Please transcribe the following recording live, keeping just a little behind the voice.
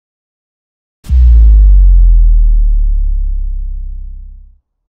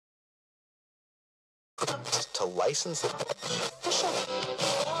to license it.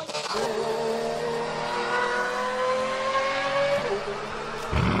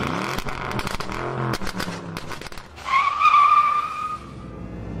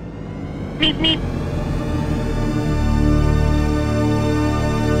 Meep, meep.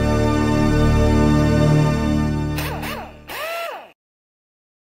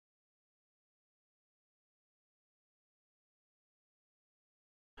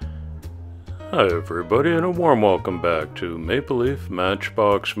 Hi everybody, and a warm welcome back to Maple Leaf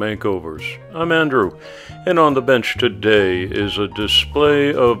Matchbox Makeovers. I'm Andrew, and on the bench today is a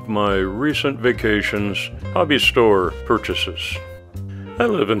display of my recent vacations hobby store purchases. I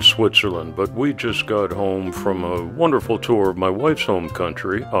live in Switzerland, but we just got home from a wonderful tour of my wife's home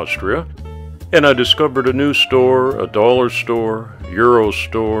country, Austria, and I discovered a new store, a dollar store, euro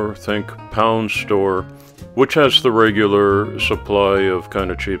store, think pound store, which has the regular supply of kind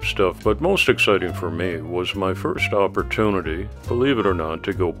of cheap stuff, but most exciting for me was my first opportunity, believe it or not,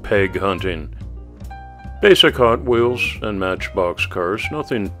 to go peg hunting. Basic Hot Wheels and Matchbox cars,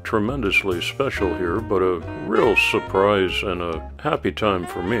 nothing tremendously special here, but a real surprise and a happy time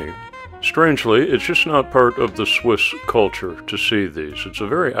for me. Strangely, it's just not part of the Swiss culture to see these. It's a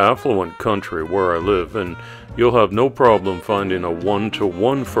very affluent country where I live, and you'll have no problem finding a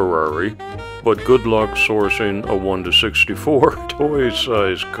 1-to-1 Ferrari, but good luck sourcing a 1-to-64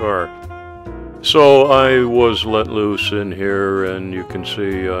 toy-size car. So I was let loose in here, and you can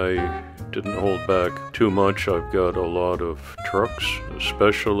see I didn't hold back too much. I've got a lot of trucks,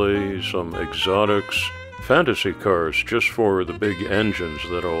 especially some exotics, fantasy cars just for the big engines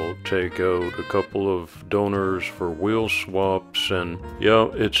that I'll take out, a couple of donors for wheel swaps, and yeah,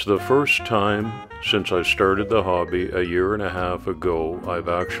 it's the first time since I started the hobby a year and a half ago I've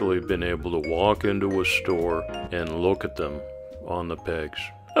actually been able to walk into a store and look at them on the pegs.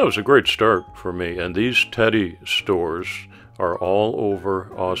 That was a great start for me, and these Teddy stores are all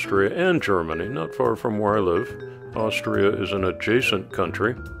over Austria and Germany, not far from where I live. Austria is an adjacent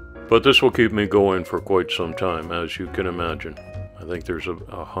country. But this will keep me going for quite some time, as you can imagine. I think there's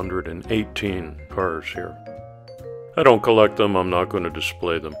 118 cars here. I don't collect them, I'm not going to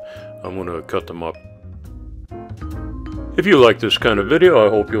display them. I'm going to cut them up. If you like this kind of video, I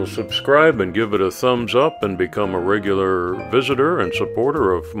hope you'll subscribe and give it a thumbs up and become a regular visitor and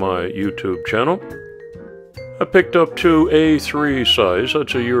supporter of my YouTube channel. I picked up two A3 size,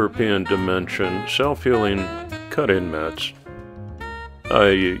 that's a European dimension, self-healing cut-in mats.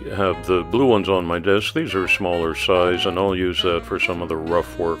 I have the blue ones on my desk. These are smaller size, and I'll use that for some of the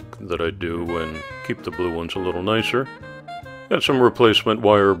rough work that I do and keep the blue ones a little nicer. Got some replacement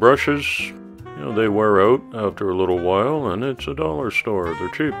wire brushes. You know, they wear out after a little while, and it's a dollar store. They're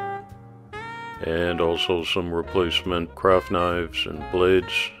cheap. And also some replacement craft knives and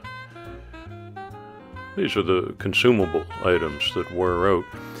blades. These are the consumable items that wear out.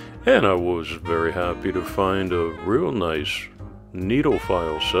 And I was very happy to find a real nice needle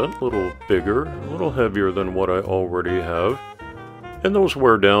file set, a little bigger, a little heavier than what I already have, and those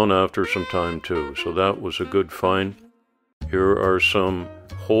wear down after some time too, so that was a good find. Here are some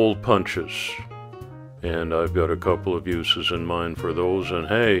hole punches, and I've got a couple of uses in mind for those. And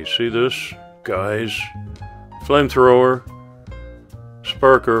hey, see this, guys? Flamethrower,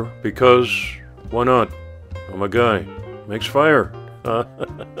 sparker, because why not? I'm a guy, makes fire.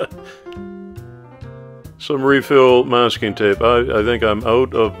 Some refill masking tape. I think I'm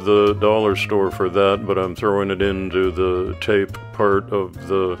out of the dollar store for that, but I'm throwing it into the tape part of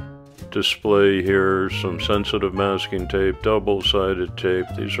the display here. Some sensitive masking tape, double-sided tape.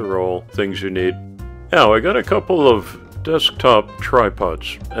 These are all things you need. Now, I got a couple of desktop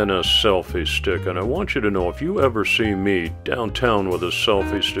tripods and a selfie stick, and I want you to know, if you ever see me downtown with a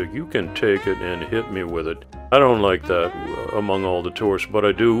selfie stick, you can take it and hit me with it. I don't like that among all the tourists, but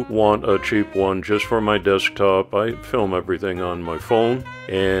I do want a cheap one just for my desktop. I film everything on my phone,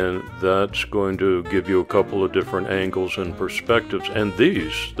 and that's going to give you a couple of different angles and perspectives. And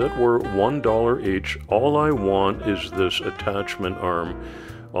these that were $1 each, all I want is this attachment arm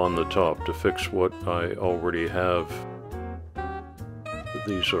on the top to fix what I already have.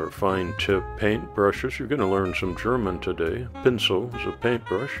 These are fine tip paint brushes. You're going to learn some German today. Pinsel is a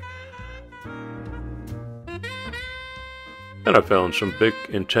paintbrush. And I found some big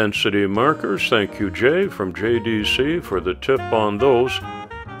intensity markers. Thank you, Jay, from JDC, for the tip on those.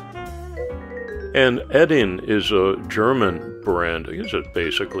 And Edding is a German brand. I guess it's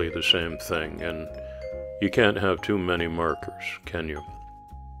basically the same thing. And you can't have too many markers, can you?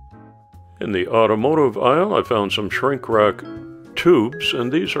 In the automotive aisle, I found some shrink wrap tubes,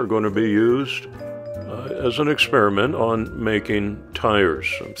 and these are going to be used as an experiment on making tires.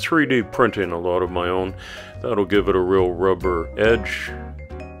 I'm 3D printing a lot of my own. That'll give it a real rubber edge.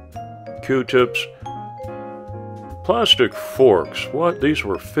 Q-tips. Plastic forks. What? These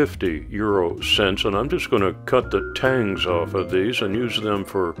were 50 euro cents, and I'm just going to cut the tangs off of these and use them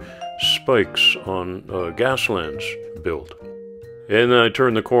for spikes on Gasland's build. And then I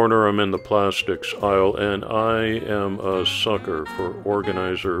turn the corner, I'm in the plastics aisle, and I am a sucker for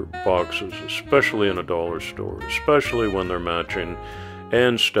organizer boxes, especially in a dollar store, especially when they're matching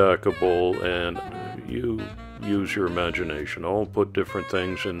and stackable, and you use your imagination. I'll put different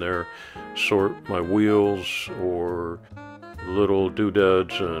things in there, sort my wheels or little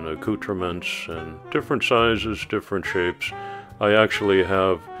doodads and accoutrements and different sizes, different shapes. I actually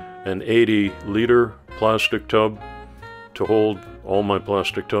have an 80-liter plastic tub to hold all my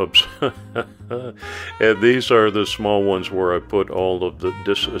plastic tubs. And these are the small ones where I put all of the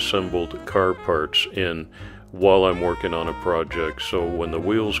disassembled car parts in while I'm working on a project. So when the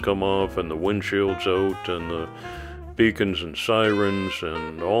wheels come off and the windshield's out and the beacons and sirens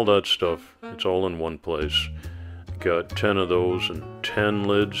and all that stuff, it's all in one place. Got 10 of those and 10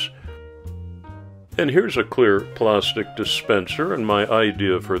 lids. And here's a clear plastic dispenser, and my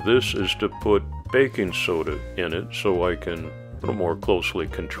idea for this is to put baking soda in it so I can a little more closely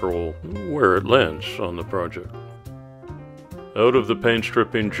control where it lands on the project. Out of the paint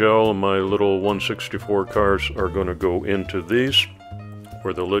stripping gel, my little 164 cars are going to go into these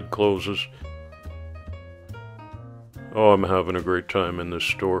where the lid closes. Oh, I'm having a great time in this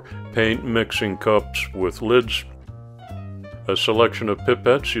store. Paint mixing cups with lids. A selection of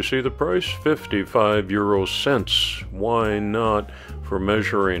pipettes. You see the price? 55 euro cents. Why not for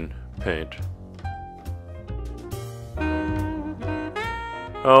measuring paint?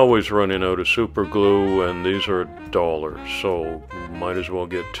 Always running out of super glue, and these are $1, so might as well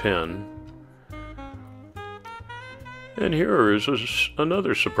get 10. And here is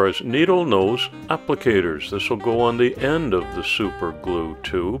another surprise. Needle nose applicators. This will go on the end of the super glue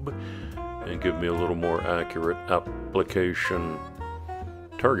tube and give me a little more accurate application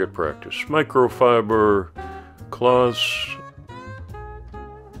target practice. Microfiber cloths.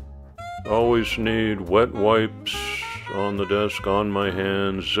 Always need wet wipes on the desk, on my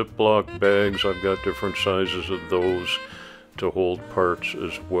hands. Ziploc bags. I've got different sizes of those to hold parts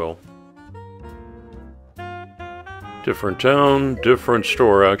as well. Different town, different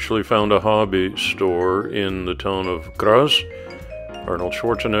store. Actually found a hobby store in the town of Graz, Arnold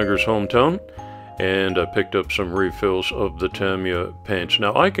Schwarzenegger's hometown, and I picked up some refills of the Tamiya paints.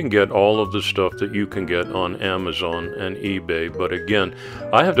 Now I can get all of the stuff that you can get on Amazon and eBay, but again,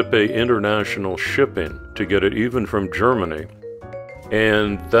 I have to pay international shipping to get it even from Germany,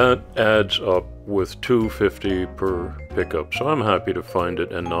 and that adds up with $2.50 per pickup, so I'm happy to find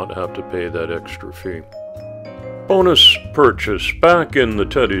it and not have to pay that extra fee. Bonus purchase back in the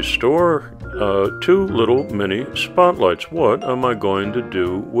Teddy store. 2 little mini spotlights. What am I going to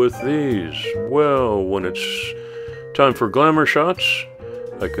do with these? Well, when it's time for glamour shots,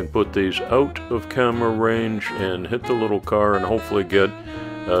 I can put these out of camera range and hit the little car and hopefully get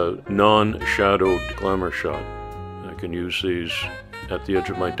a non-shadowed glamour shot. I can use these at the edge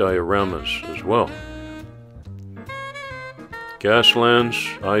of my dioramas as well.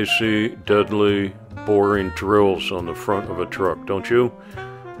 Gaslands, icy, deadly, boring drills on the front of a truck, don't you?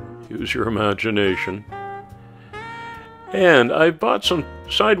 Use your imagination. And I bought some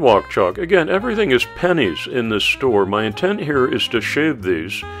sidewalk chalk. Again, everything is pennies in this store. My intent here is to shave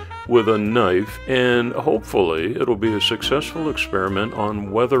these with a knife, and hopefully it'll be a successful experiment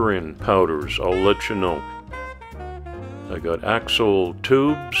on weathering powders. I'll let you know. I got axle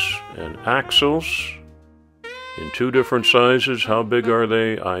tubes and axles in 2 different sizes. How big are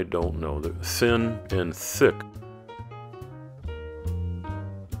they? I don't know. They're thin and thick.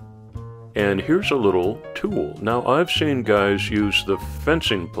 And here's a little tool. Now, I've seen guys use the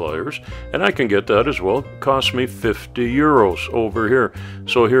fencing pliers, and I can get that as well. It cost me 50 euros over here.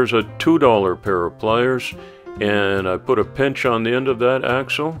 So here's a $2 pair of pliers, and I put a pinch on the end of that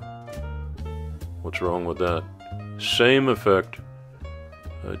axle. What's wrong with that? Same effect.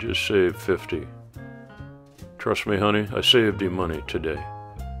 I just saved 50. Trust me, honey, I saved you money today.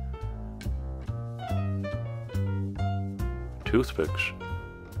 Toothpicks.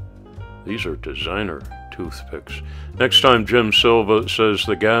 These are designer toothpicks. Next time Jim Silva says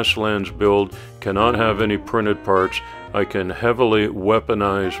the Gaslands build cannot have any printed parts, I can heavily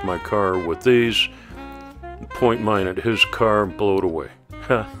weaponize my car with these, point mine at his car, and blow it away.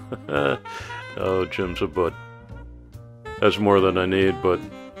 Oh, Jim's a bud. That's more than I need, but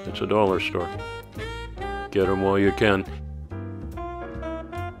it's a dollar store. Get them while you can.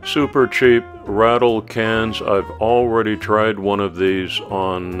 Super cheap rattle cans. I've already tried one of these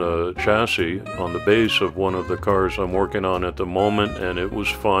on chassis, on the base of one of the cars I'm working on at the moment, and it was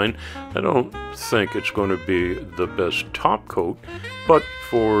fine. I don't think it's going to be the best top coat, but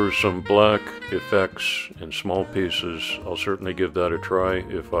for some black effects and small pieces, I'll certainly give that a try.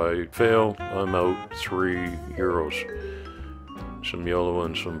 If I fail, I'm out €3. Some yellow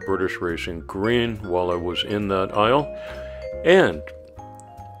and some British Racing green while I was in that aisle. And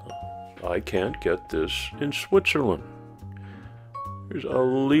I can't get this in Switzerland. There's a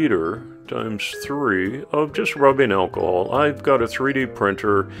liter times 3 of just rubbing alcohol. I've got a 3D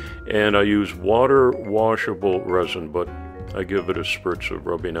printer and I use water washable resin, but I give it a spritz of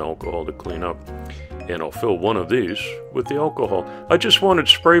rubbing alcohol to clean up. And I'll fill one of these with the alcohol. I just wanted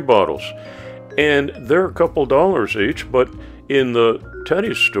spray bottles. And they're a couple dollars each, but in the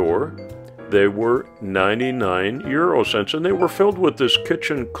Teddy store, they were 99 euro cents, and they were filled with this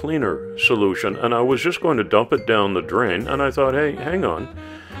kitchen cleaner solution. And I was just going to dump it down the drain, and I thought, hey, hang on,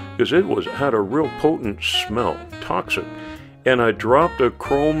 because it had a real potent smell, toxic. And I dropped a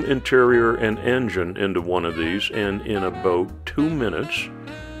chrome interior and engine into one of these, and in about 2 minutes,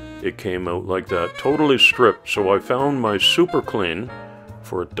 it came out like that, totally stripped. So I found my super clean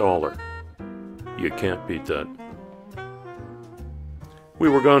for $1. You can't beat that. We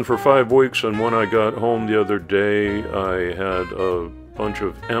were gone for 5 weeks, and when I got home the other day, I had a bunch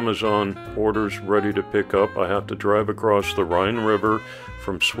of Amazon orders ready to pick up. I have to drive across the Rhine River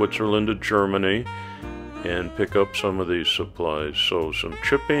from Switzerland to Germany and pick up some of these supplies. So some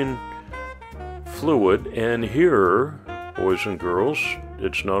chipping fluid, and here, boys and girls,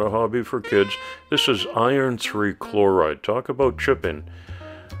 it's not a hobby for kids. This is iron 3 chloride. Talk about chipping.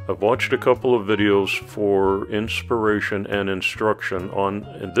 I've watched a couple of videos for inspiration and instruction on,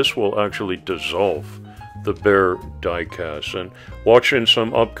 and this will actually dissolve the bare die cast. And watching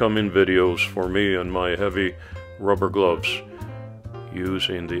some upcoming videos for me and my heavy rubber gloves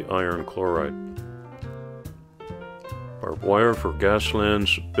using the iron chloride. Barbed wire for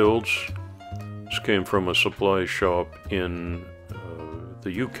Gaslands builds. This came from a supply shop in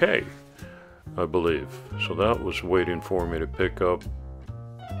the UK, I believe. So that was waiting for me to pick up.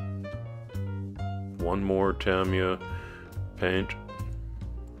 One more Tamiya paint.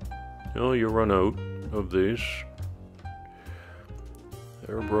 You run out of these.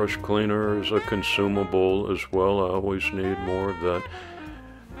 Airbrush cleaner is a consumable as well. I always need more of that.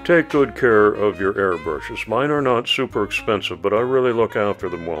 Take good care of your airbrushes. Mine are not super expensive, but I really look after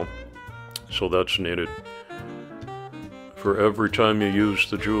them well. So that's needed. For every time you use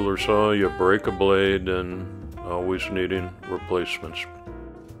the jeweler saw, you break a blade, and always needing replacements.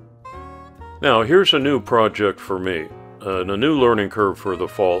 Now, here's a new project for me, and a new learning curve for the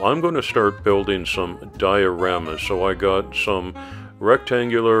fall. I'm going to start building some dioramas. So I got some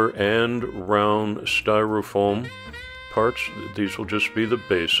rectangular and round styrofoam parts. These will just be the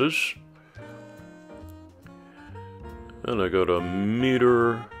bases. And I got a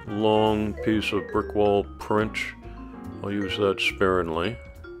meter-long piece of brick wall print. I'll use that sparingly.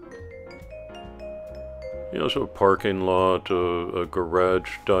 So a parking lot, a garage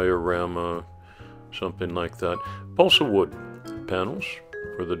diorama, something like that. Balsa wood panels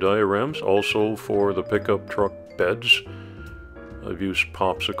for the dioramas, also for the pickup truck beds. I've used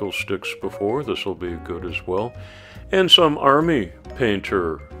popsicle sticks before. This will be good as well. And some army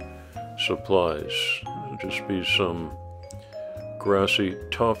painter supplies. It'll just be some grassy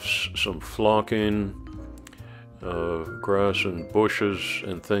tufts, some flocking, grass and bushes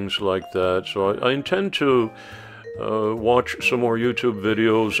and things like that. So I intend to watch some more YouTube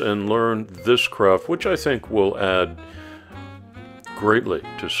videos and learn this craft, which I think will add greatly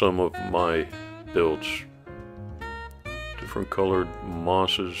to some of my builds. Different colored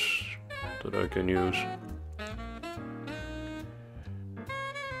mosses that I can use.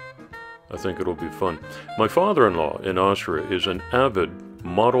 I think it'll be fun. My father-in-law in Austria is an avid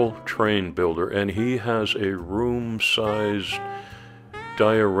model train builder, and he has a room-sized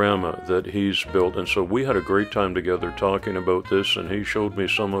diorama that he's built, and so we had a great time together talking about this, and he showed me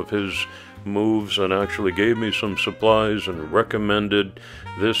some of his moves and actually gave me some supplies and recommended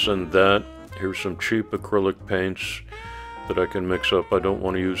this and that. Here's some cheap acrylic paints that I can mix up. I don't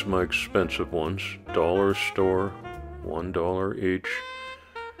want to use my expensive ones. Dollar store, $1 each.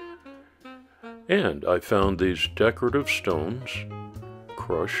 And I found these decorative stones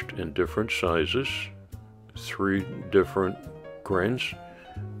crushed in different sizes, 3 different grains,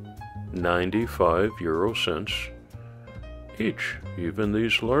 95 euro cents each. Even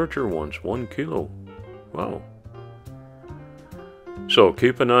these larger ones, 1 kilo. Wow. So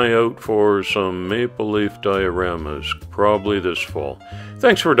keep an eye out for some Maple Leaf dioramas, probably this fall.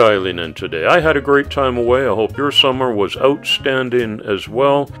 Thanks for dialing in today. I had a great time away. I hope your summer was outstanding as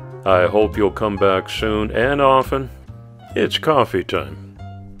well. I hope you'll come back soon and often. It's coffee time.